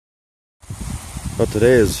Well,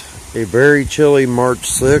 today is a very chilly March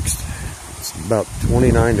 6th. It's about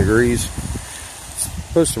 29 degrees. It's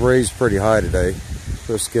supposed to raise pretty high today.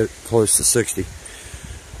 Supposed to get close to 60.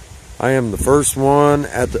 I am the first one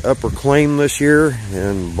at the upper claim this year,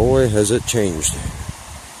 and boy, has it changed.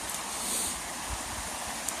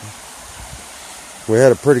 We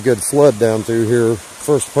had a pretty good flood down through here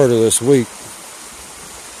first part of this week.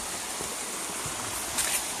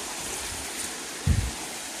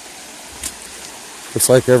 Looks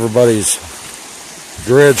like everybody's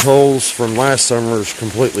dredge holes from last summer is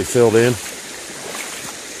completely filled in.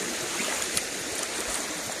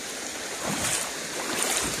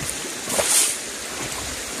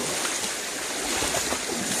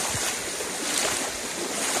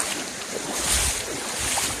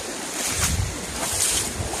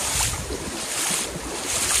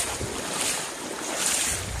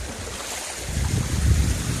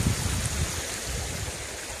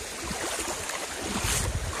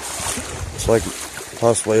 Looks like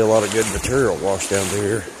possibly a lot of good material washed down through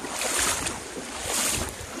here.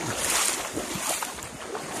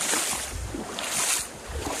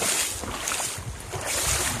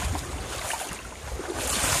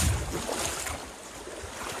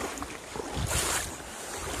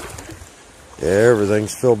 Yeah,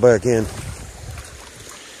 everything's filled back in.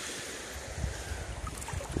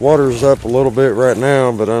 Water's up a little bit right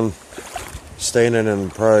now, but I'm standing in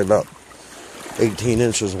probably about 18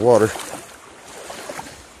 inches of water.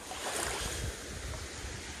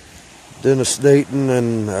 Dennis Dayton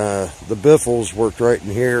and the Biffles worked right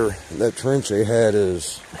in here. That trench they had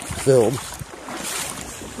is filled.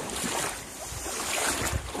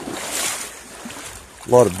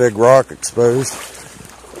 A lot of big rock exposed.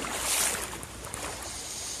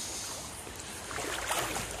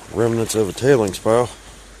 Remnants of a tailing pile.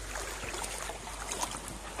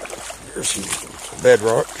 Here's some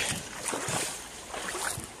bedrock.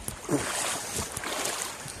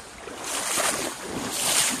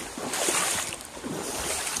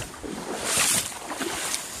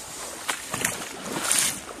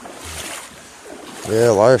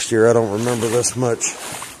 Yeah, last year I don't remember this much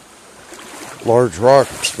large rock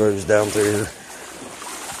exposed down through here.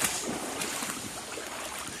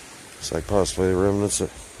 It's like possibly the remnants of...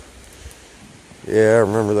 Yeah, I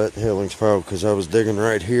remember that tailing pile because I was digging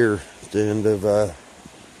right here at the end of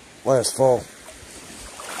last fall.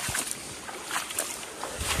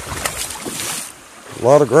 A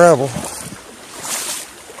lot of gravel.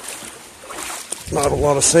 Not a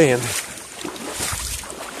lot of sand.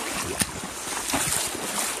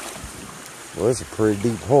 Well, that's a pretty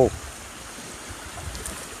deep hole.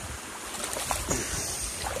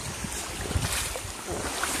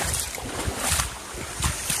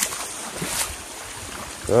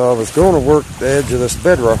 Well, I was going to work the edge of this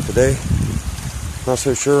bedrock today. Not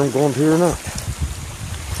so sure I'm going to or not.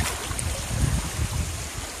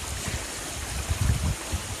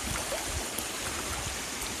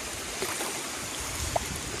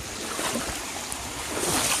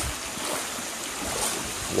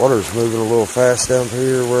 Water's moving a little fast down through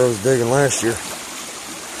here where I was digging last year.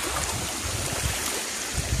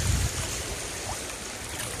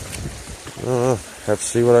 Have to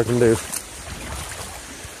see what I can do.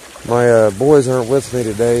 My boys aren't with me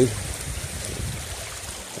today.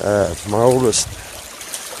 My oldest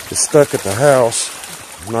is stuck at the house,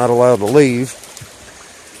 not allowed to leave.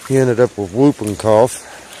 He ended up with whooping cough.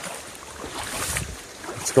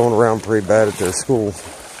 It's going around pretty bad at their school.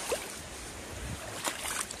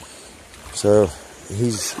 So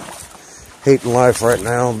he's hating life right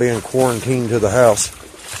now, being quarantined to the house.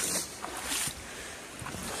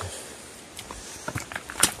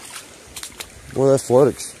 Well, that flood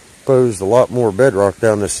exposed a lot more bedrock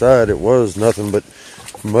down this side. It was nothing but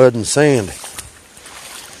mud and sand.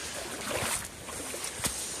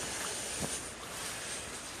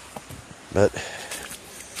 But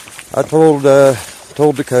I told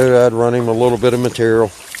Dakota I'd run him a little bit of material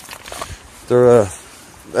through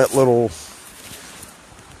that little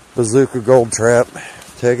bazooka gold trap,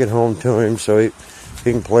 take it home to him so he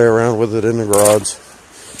can play around with it in the garage.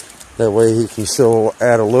 That way he can still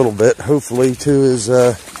add a little bit, hopefully, to his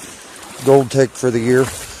gold take for the year.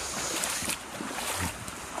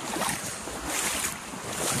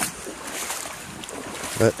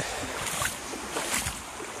 But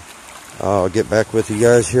I'll get back with you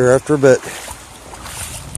guys here after a bit.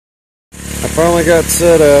 I finally got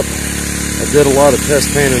set up. I did a lot of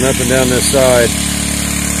test panning up and down this side.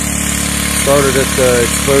 Started at the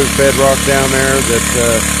exposed bedrock down there that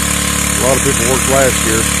a lot of people worked last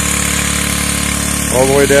year. All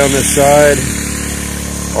the way down this side,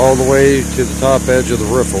 all the way to the top edge of the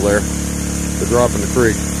riffle there, the drop in the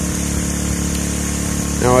creek.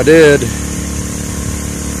 Now I did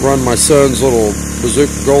run my son's little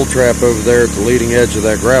bazooka gold trap over there at the leading edge of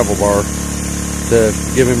that gravel bar to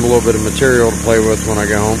give him a little bit of material to play with when I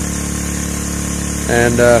get home.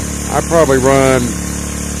 And I probably run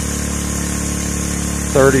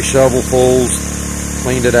 30 shovelfuls,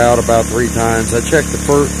 cleaned it out about 3 times. I checked the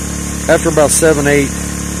first, after about 7-8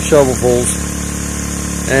 shovelfuls,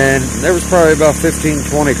 and there was probably about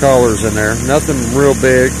 15-20 collars in there. Nothing real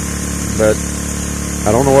big, but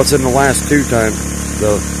I don't know what's in the last 2 times.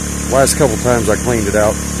 The last couple times I cleaned it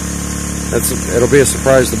out. It'll be a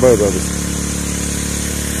surprise to both of us.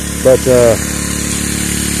 But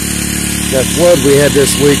that flood we had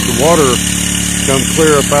this week, the water come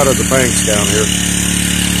clear up out of the banks down here.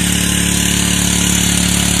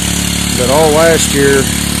 But all last year,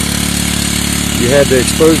 you had the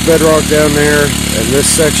exposed bedrock down there, and this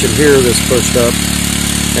section here that's pushed up,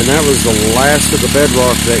 and that was the last of the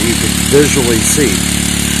bedrock that you could visually see.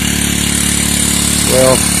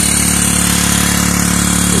 Well,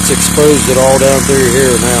 it's exposed it all down through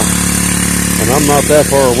here now, and I'm not that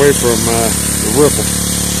far away from the ripple.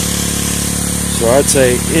 So I'd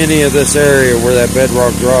say any of this area where that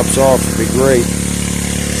bedrock drops off would be great.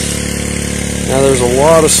 Now there's a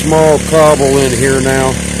lot of small cobble in here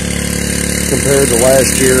now compared to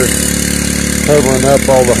last year, covering up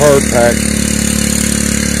all the hard pack.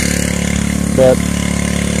 But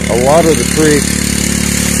a lot of the creek,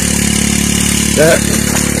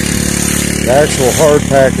 the actual hard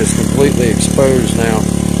pack is completely exposed now.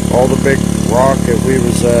 All the big rock that we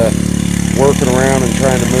was working around and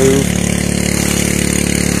trying to move,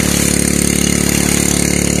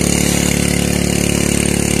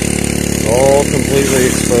 all completely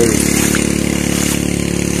exposed.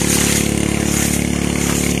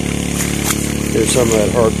 Here's some of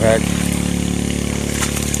that hard pack.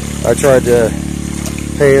 I tried to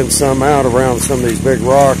pan some out around some of these big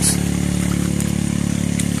rocks.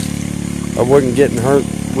 I wasn't getting hurt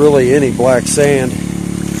really any black sand.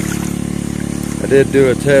 I did do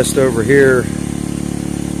a test over here.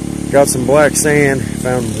 Got some black sand.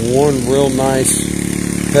 Found one real nice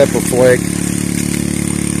pepper flake.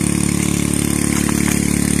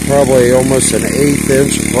 Probably almost an 1/8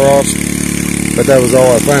 inch across, but that was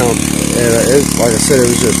all I found. And like I said, it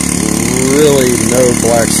was just really no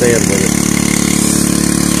black sand with it.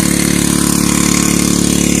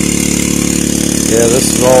 Yeah,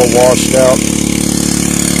 this is all washed out.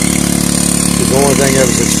 The only thing that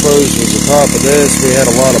was exposed was the top of this. We had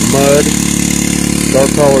a lot of mud,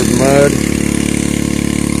 dark colored mud,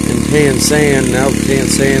 and tan sand. Now the tan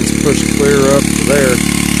sand's pushed clear up to there.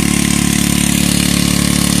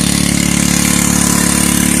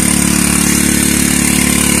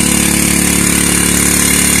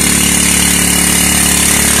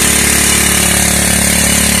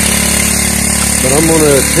 But I'm going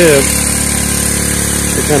to attempt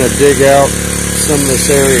to kind of dig out some of this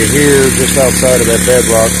area here just outside of that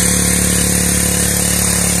bedrock.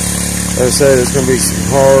 Like I said, it's going to be some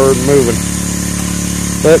hard moving,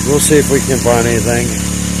 but we'll see if we can find anything.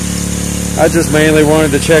 I just mainly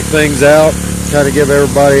wanted to check things out, kind of give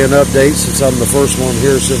everybody an update since I'm the first one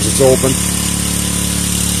here since it's open.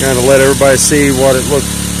 Kind of let everybody see what it looked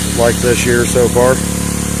like this year so far.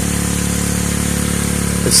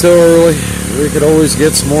 It's still early. We could always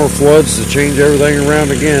get some more floods to change everything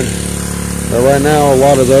around again. But right now, a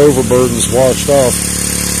lot of the overburden's washed off.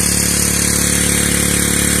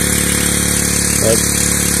 But,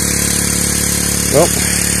 well,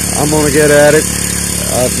 I'm going to get at it.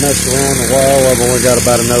 I've messed around a while. I've only got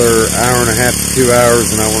about another 1.5 to 2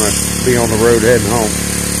 hours, and I want to be on the road heading home.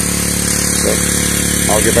 So,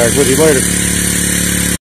 I'll get back with you later.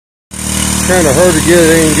 Kind of hard to get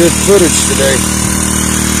any good footage today.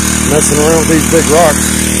 Messing around with these big rocks.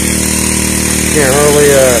 Can't hardly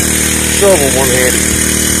shovel one-handed.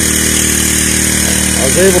 I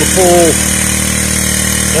was able to pull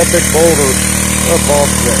that big boulder up off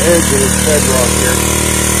the edge of this bedrock here.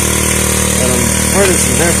 And I'm finding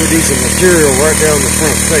some halfway decent material right down the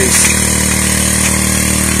front face.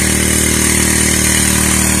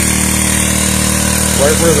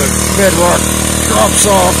 Right where the bedrock drops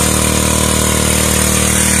off.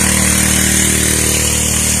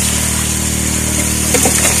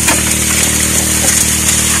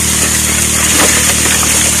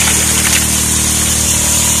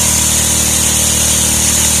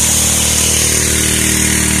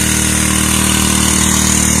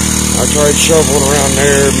 I tried shoveling around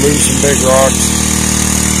there, move some big rocks.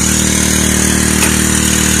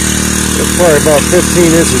 It's probably about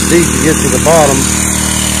 15 inches deep to get to the bottom.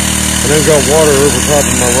 And then got water over top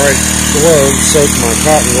of my right glove, soaked my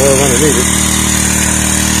cotton glove underneath it.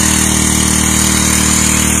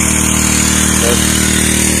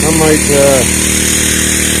 might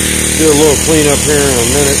do a little cleanup here in a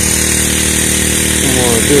minute. I'm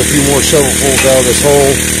going to do a few more shovelfuls out of this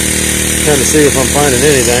hole, kind of see if I'm finding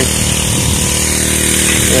anything.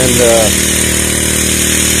 And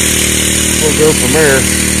we'll go from there.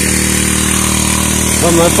 If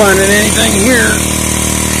I'm not finding anything here,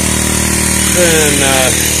 then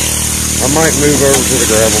I might move over to the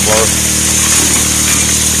gravel bar.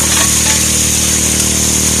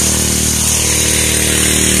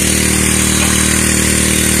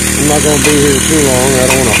 I'm not going to be here too long. I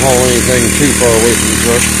don't want to haul anything too far away from the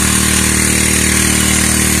truck.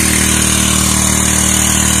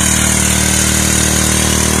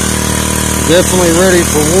 Definitely ready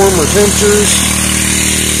for warmer temperatures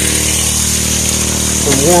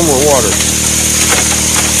and warmer water.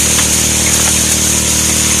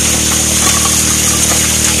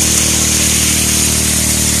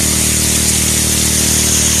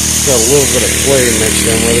 Got a little bit of clay mixed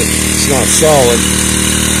in with it. It's not solid,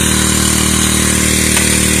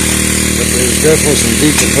 but there's definitely some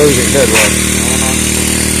decomposing bedrock.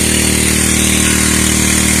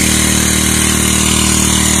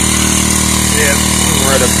 Yeah, I'm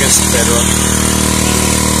right up against the bedrock.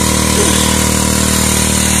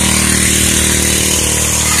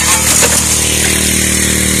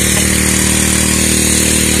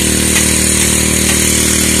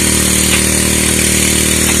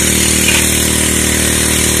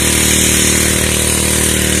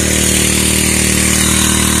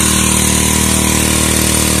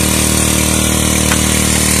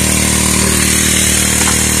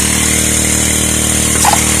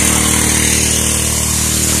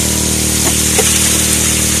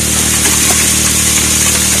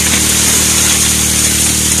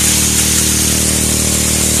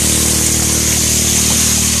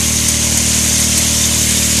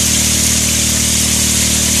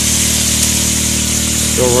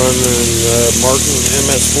 Still running Martin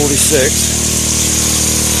MS-46.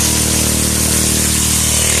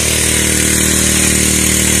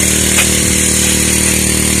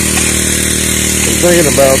 I'm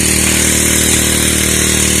thinking about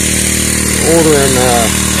ordering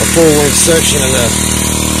a full-length section of the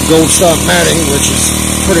gold stop matting, which is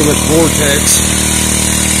pretty much Vortex.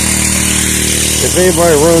 If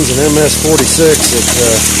anybody runs an MS-46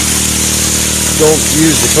 that don't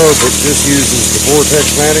use the carpet, just uses the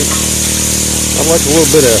Vortex matting, I'd like a little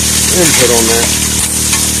bit of input on that.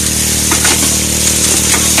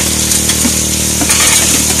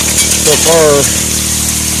 So far,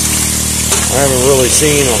 I haven't really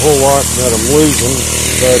seen a whole lot that I'm losing,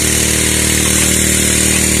 but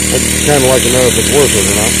I'd kind of like to know if it's worth it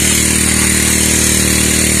or not.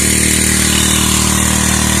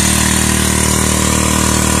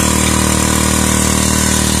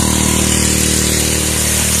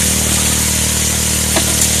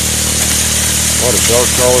 A lot of dark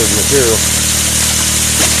colored material.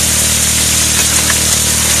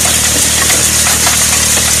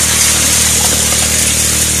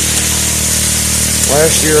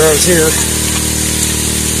 Last year I was here,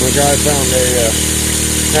 the guy found a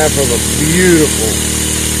half of a beautiful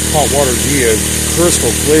hot water geode, crystal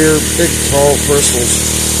clear, big tall crystals.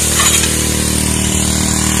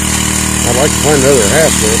 I'd like to find another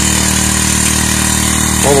half to it.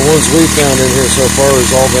 All the ones we found in here so far has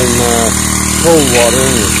all been cold water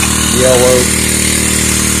and yellow,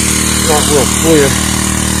 not real clear.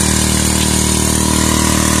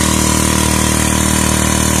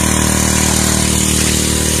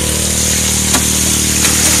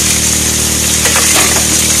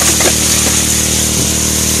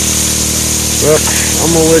 Well,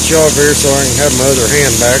 I'm going to let you off here so I can have my other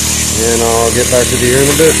hand back, and I'll get back with you here in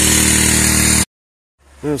a bit.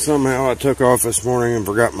 Well, somehow I took off this morning and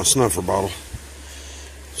forgot my snuffer bottle.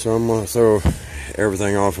 So I'm going to throw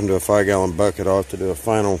everything off into a 5-gallon bucket. I'll have to do a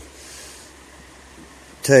final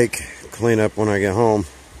clean up when I get home.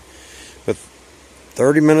 But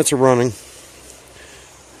 30 minutes of running.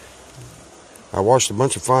 I washed a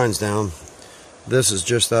bunch of fines down. This is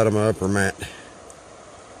just out of my upper mat.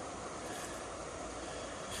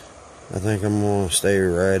 I think I'm going to stay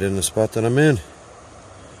right in the spot that I'm in.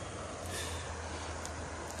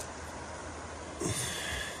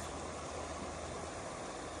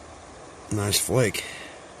 Nice flake.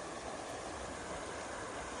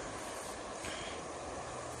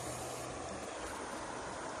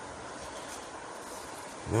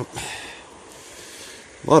 Yep.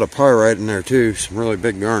 A lot of pyrite in there too, some really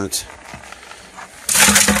big garnets.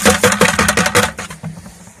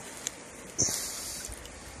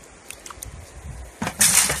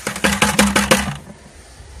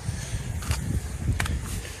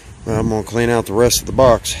 I'm going to clean out the rest of the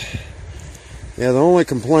box. Yeah, the only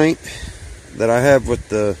complaint that I have with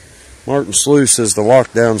the Martin sluice is the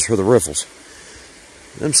lockdowns for the riffles.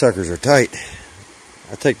 Them suckers are tight.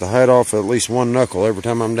 I take the height off at least one knuckle every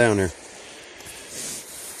time I'm down here.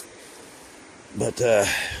 But,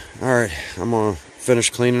 alright, I'm going to finish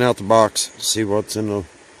cleaning out the box, see what's in the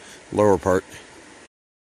lower part.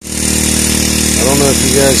 I don't know if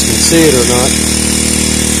you guys can see it or not.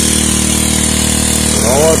 But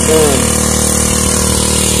all I've done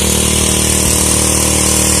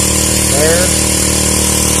there,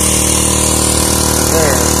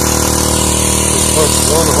 just punched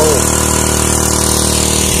one hole.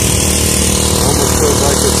 It almost feels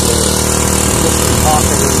like it's a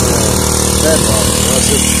pocket in the bedrock,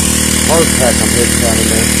 unless it's hard pack I'm hitting down in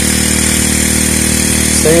there.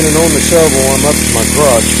 Standing on the shovel, I'm up to my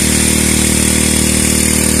crotch.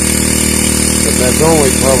 But that's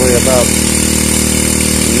only probably about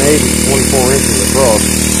maybe 24 inches across.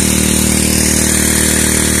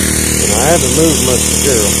 And I haven't moved much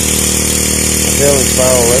material. My tailing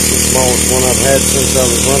spiral, that's the smallest one I've had since I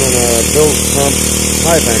was running a built pump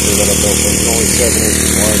pipe anchor that I built. It's only 7 inches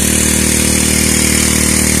wide.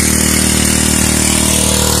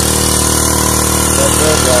 That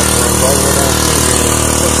bedrock runs all the way down through here.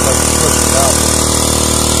 It looks like it's pushed out.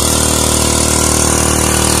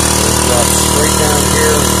 It drops straight down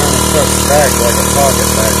here and kind of cuts back like a pocket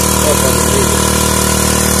back up underneath it.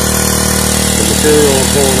 The material is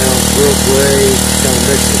going out real gray, kind of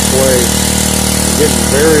mixed with clay. I'm getting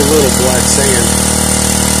very little black sand.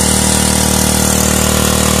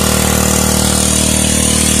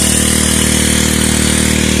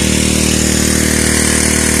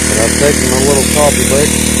 I've taken a little coffee break.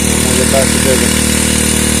 I'm going to get back to digging.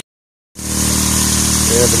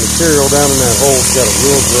 Yeah, the material down in that hole's got a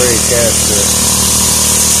real gray cast to it.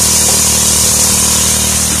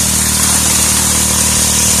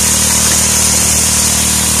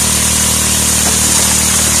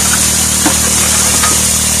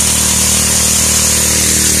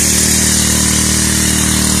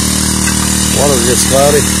 Water gets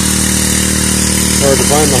cloudy. It's hard to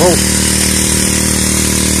find the hole.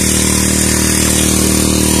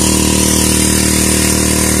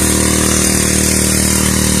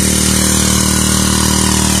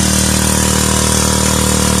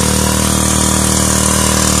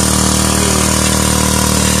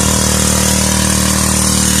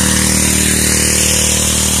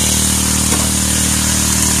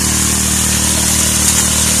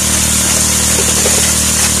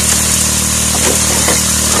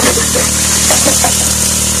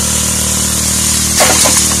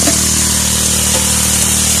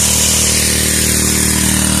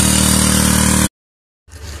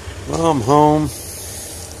 Well, I'm home,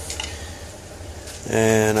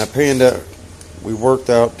 and I panned out. We worked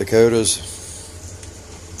out Dakotas.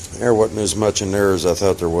 There wasn't as much in there as I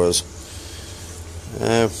thought there was.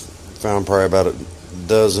 I found probably about a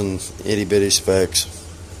dozen itty bitty specks.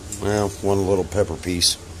 Well, one little pepper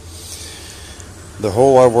piece. The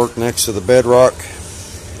hole I worked next to the bedrock,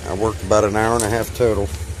 I worked about an hour and a half total.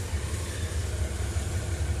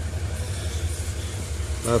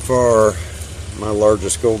 By far my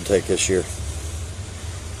largest gold take this year.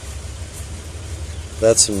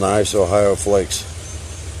 That's some nice Ohio flakes.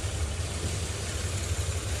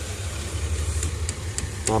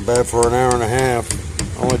 Not bad for an hour and a half.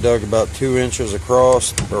 Only dug about 2 inches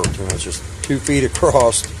across, or 2 inches, 2 feet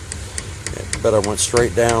across. But I went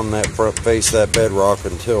straight down that front face of that bedrock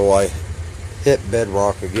until I hit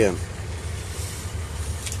bedrock again.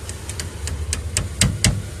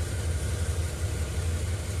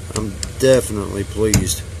 I'm definitely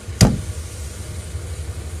pleased.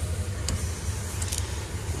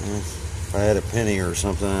 If I had a penny or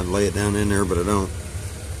something, I'd lay it down in there, but I don't.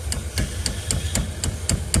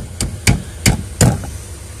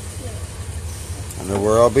 I know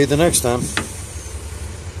where I'll be the next time.